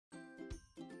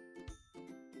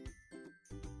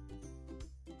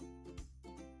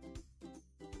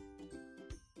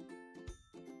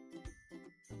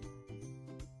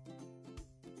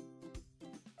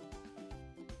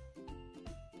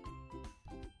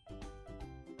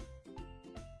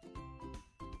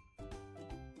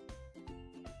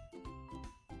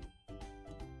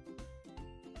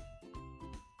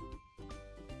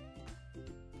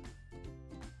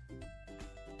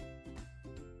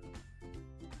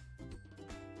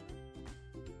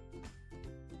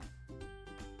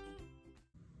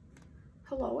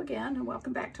Hello again and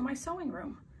welcome back to my sewing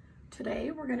room.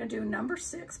 Today we're going to do number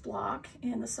 6 block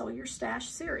in the Sew Your Stash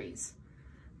series.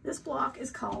 This block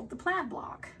is called the Plaid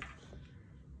block.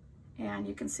 And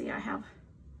you can see I have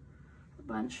a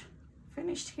bunch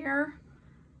finished here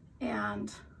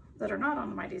and that are not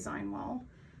on my design wall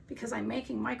because I'm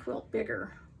making my quilt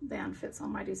bigger than fits on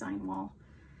my design wall.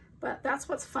 But that's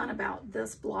what's fun about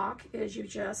this block is you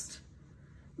just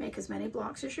make as many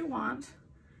blocks as you want.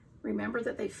 Remember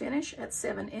that they finish at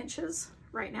 7 inches.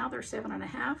 Right now they're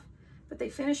 7.5, but they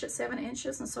finish at 7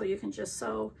 inches, and so you can just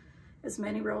sew as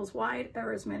many rows wide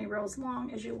or as many rows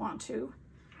long as you want to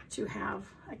have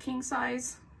a king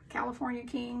size California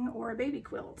king or a baby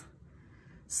quilt.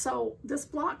 So this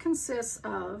block consists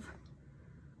of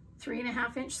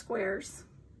 3.5 inch squares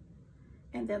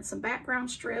and then some background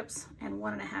strips and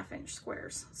 1.5 inch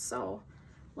squares. So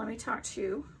let me talk to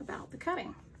you about the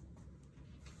cutting.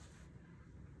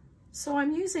 So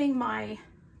I'm using my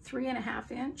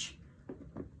 3.5 inch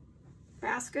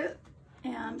basket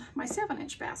and my 7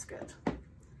 inch basket.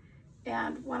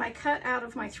 And when I cut out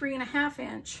of my 3.5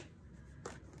 inch,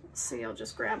 let's see, I'll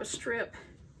just grab a strip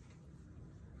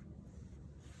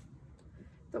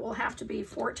that will have to be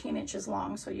 14 inches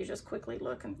long. So you just quickly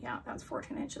look and yeah, that's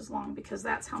 14 inches long because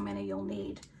that's how many you'll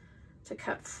need to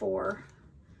cut 4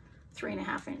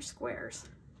 3.5 inch squares.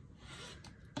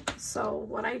 So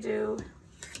what I do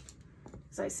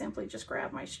is I simply just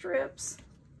grab my strips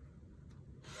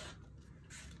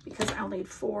because I'll need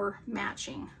 4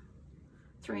 matching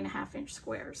 3.5 inch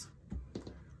squares.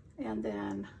 And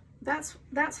then that's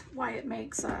why it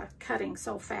makes cutting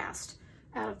so fast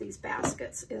out of these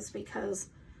baskets, is because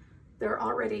they're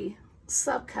already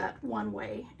subcut one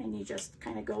way and you just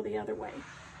kind of go the other way.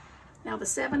 Now the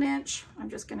 7 inch, I'm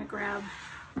just going to grab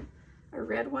a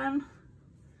red one,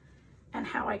 and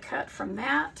how I cut from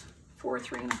that 4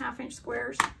 3.5 inch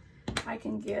squares, I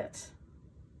can get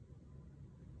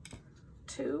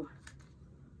 2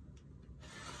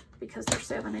 because they're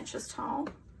 7 inches tall.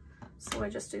 So I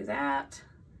just do that,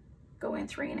 go in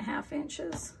 3.5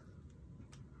 inches,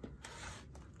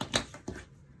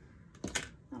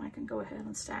 and I can go ahead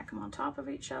and stack them on top of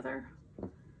each other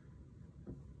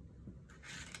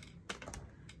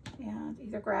and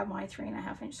either grab my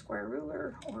 3.5 inch square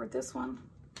ruler or this one.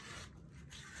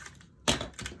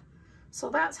 So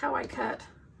that's how I cut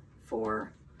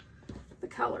for the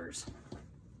colors.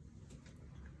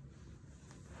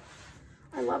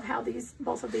 I love how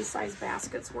both of these size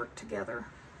baskets work together,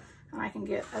 and I can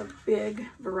get a big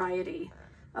variety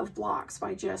of blocks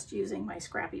by just using my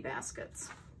scrappy baskets.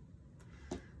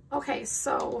 Okay,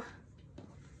 so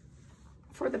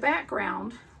for the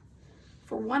background,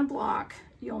 for one block,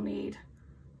 you'll need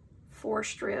 4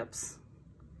 strips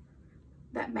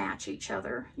that match each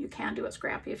other. You can do it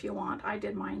scrappy if you want. I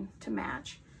did mine to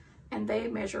match. And they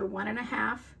measure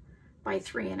 1.5 by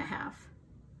 3.5.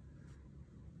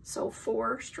 So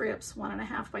 4 strips,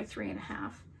 1.5 by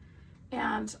 3.5.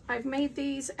 And I've made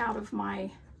these out of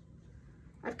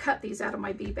I've cut these out of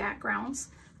my bee backgrounds.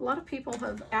 A lot of people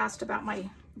have asked about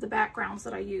the backgrounds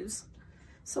that I use.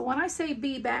 So when I say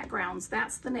bee backgrounds,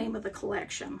 that's the name of the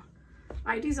collection.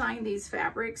 I designed these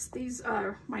fabrics. These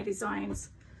are my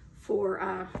designs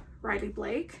for Riley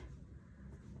Blake.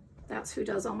 That's who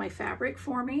does all my fabric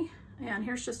for me. And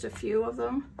here's just a few of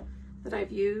them that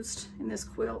I've used in this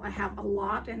quilt. I have a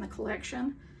lot in the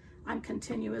collection. I'm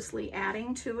continuously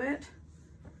adding to it.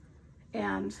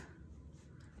 And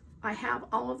I have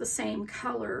all of the same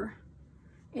color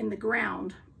in the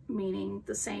ground, meaning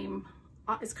the same,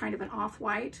 it's kind of an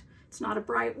off-white. It's not a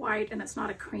bright white and it's not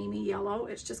a creamy yellow.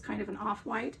 It's just kind of an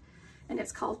off-white, and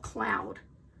it's called Cloud.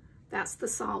 That's the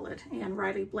solid, and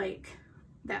Riley Blake,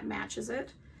 that matches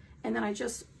it. And then I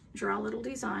just draw little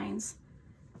designs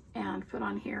and put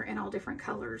on here in all different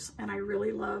colors. And I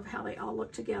really love how they all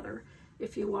look together.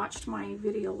 If you watched my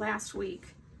video last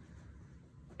week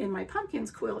in my pumpkins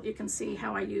quilt, you can see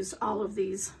how I used all of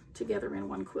these together in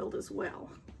one quilt as well.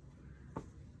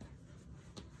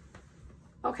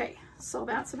 Okay, so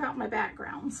that's about my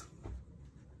backgrounds.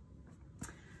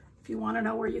 If you want to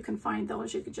know where you can find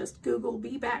those, you could just Google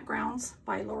Bee Backgrounds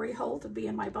by Lori Holt of Bee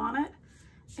in My Bonnet,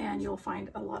 and you'll find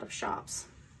a lot of shops.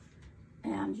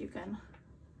 And you can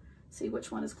see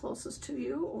which one is closest to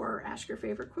you or ask your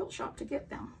favorite quilt shop to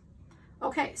get them.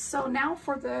 Okay, so now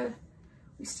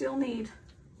we still need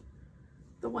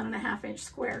the 1.5 inch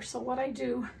square. So what I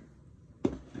do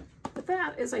with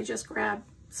that is I just grab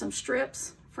some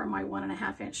strips from my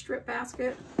 1.5 inch strip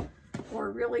basket,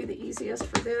 or really the easiest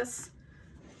for this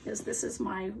is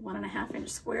my 1.5 inch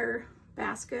square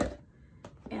basket.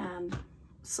 And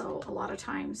so a lot of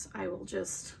times I will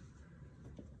just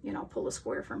you know, pull a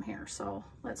square from here. So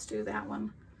let's do that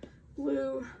one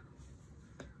blue.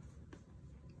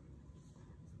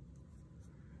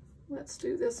 Let's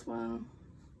do this one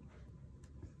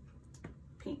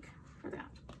pink for that.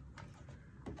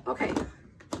 Okay,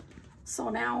 so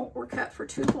now we're cut for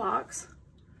 2 blocks.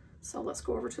 So let's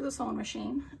go over to the sewing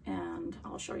machine and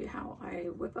I'll show you how I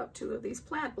whip up 2 of these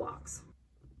plaid blocks.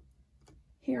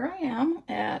 Here I am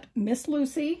at Miss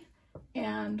Lucy,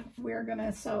 and we're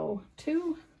gonna sew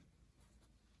 2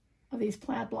 of these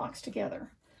plaid blocks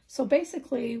together. So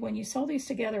basically when you sew these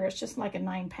together, it's just like a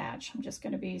 9 patch. I'm just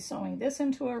gonna be sewing this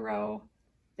into a row,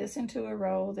 this into a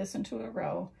row, this into a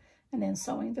row, and then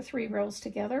sewing the 3 rows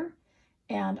together.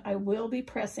 And I will be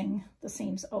pressing the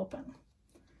seams open.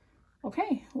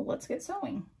 Okay, well, let's get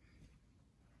sewing.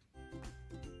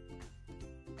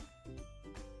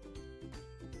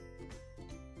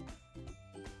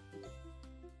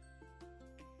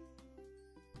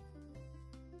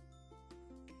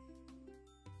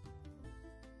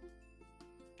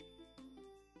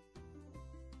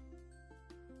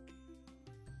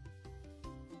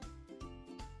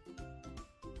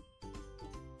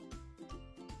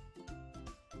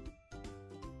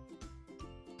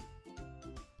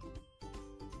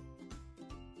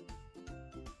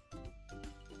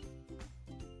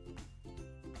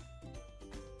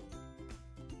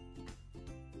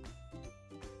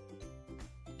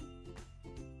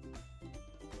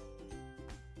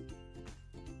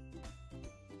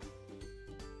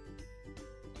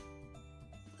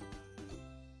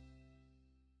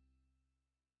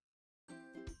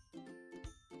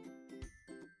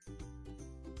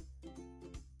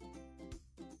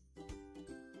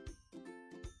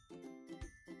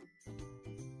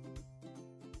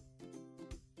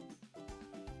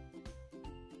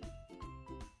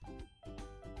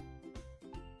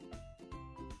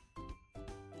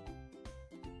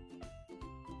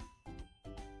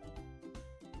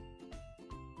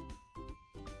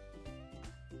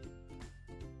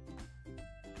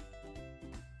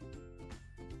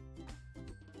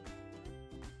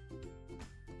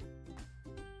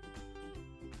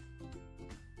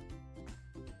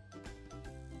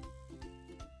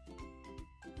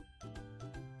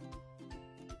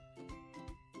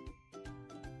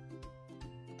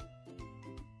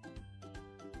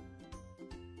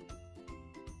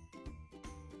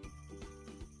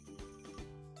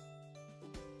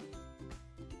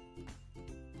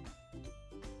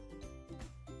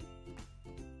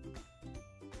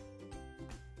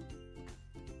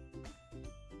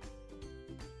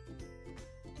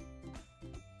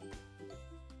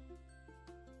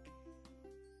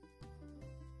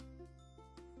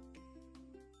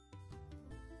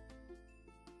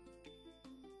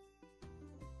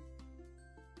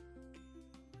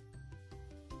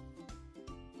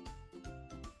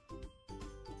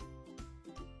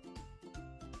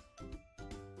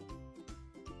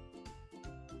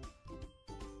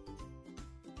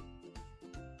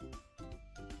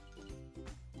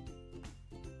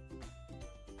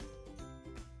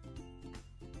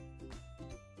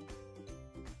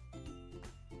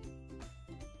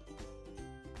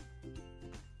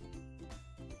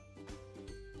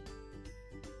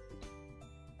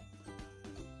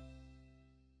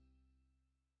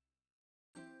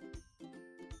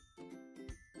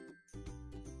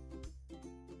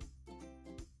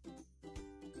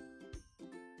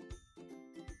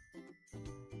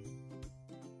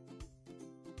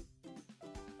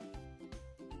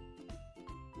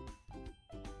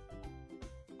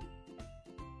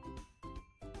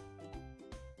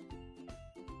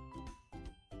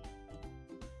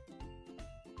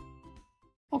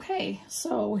 Okay,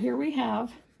 so here we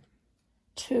have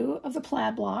 2 of the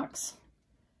plaid blocks.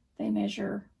 They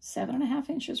measure 7.5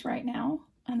 inches right now,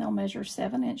 and they'll measure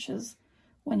 7 inches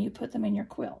when you put them in your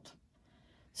quilt.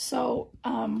 So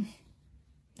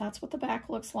that's what the back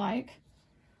looks like.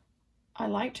 I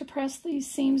like to press these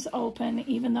seams open,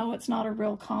 even though it's not a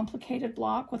real complicated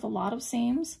block with a lot of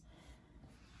seams.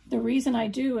 The reason I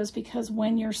do is because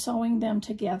when you're sewing them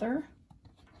together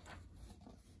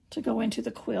to go into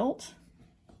the quilt,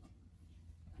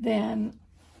 then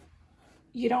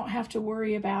you don't have to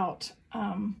worry about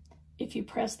if you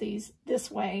press these this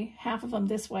way, half of them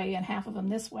this way and half of them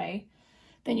this way,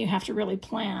 then you have to really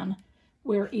plan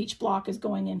where each block is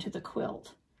going into the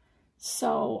quilt.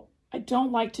 So I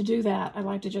don't like to do that. I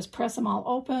like to just press them all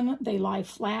open, they lie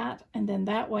flat, and then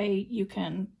that way you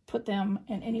can put them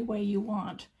in any way you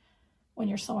want when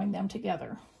you're sewing them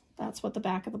together. That's what the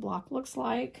back of the block looks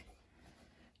like.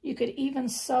 You could even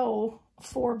sew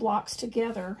 4 blocks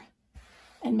together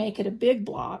and make it a big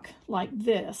block like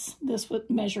this. This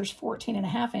measures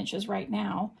 14.5 inches right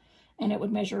now, and it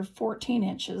would measure 14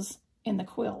 inches in the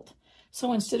quilt.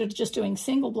 So instead of just doing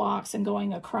single blocks and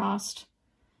going across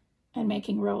and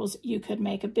making rows, you could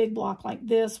make a big block like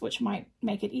this, which might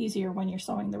make it easier when you're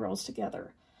sewing the rows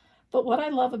together. But what I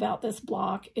love about this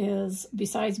block is,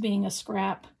 besides being a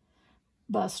scrap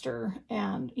buster,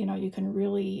 and you know, you can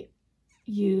really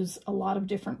use a lot of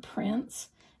different prints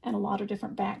and a lot of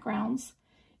different backgrounds,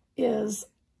 is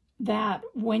that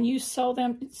when you sew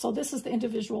them, so this is the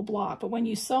individual block, but when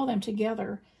you sew them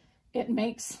together, it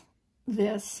makes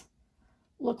this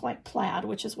look like plaid,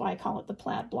 which is why I call it the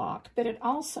plaid block. But it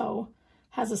also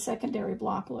has a secondary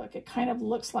block look. It kind of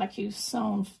looks like you've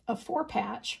sewn a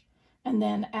 4-patch and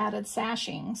then added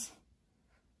sashings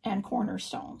and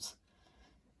cornerstones,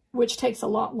 which takes a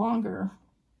lot longer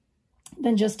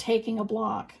than just taking a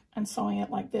block and sewing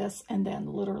it like this and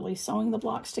then literally sewing the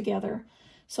blocks together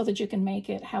so that you can make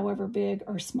it however big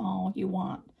or small you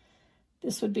want.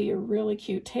 This would be a really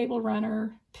cute table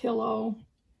runner, pillow,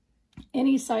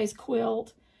 any size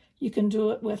quilt. You can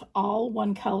do it with all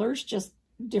one colors, just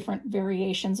different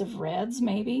variations of reds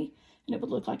maybe, and it would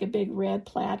look like a big red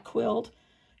plaid quilt.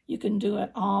 You can do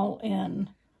it all in,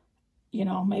 you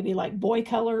know, maybe like boy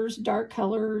colors, dark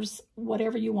colors,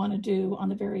 whatever you want to do on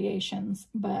the variations.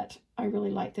 But I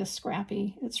really like this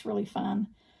scrappy. It's really fun.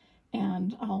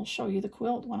 And I'll show you the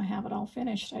quilt when I have it all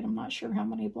finished. I'm not sure how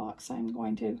many blocks I'm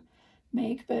going to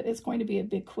make, but it's going to be a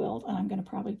big quilt, and I'm going to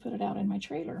probably put it out in my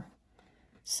trailer.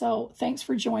 So thanks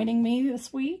for joining me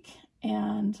this week,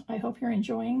 and I hope you're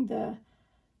enjoying the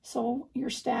Sew Your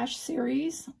Stash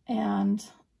series, and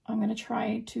I'm going to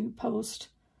try to post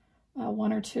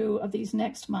 1 or 2 of these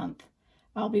next month.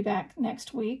 I'll be back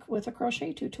next week with a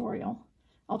crochet tutorial.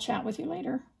 I'll chat with you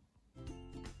later.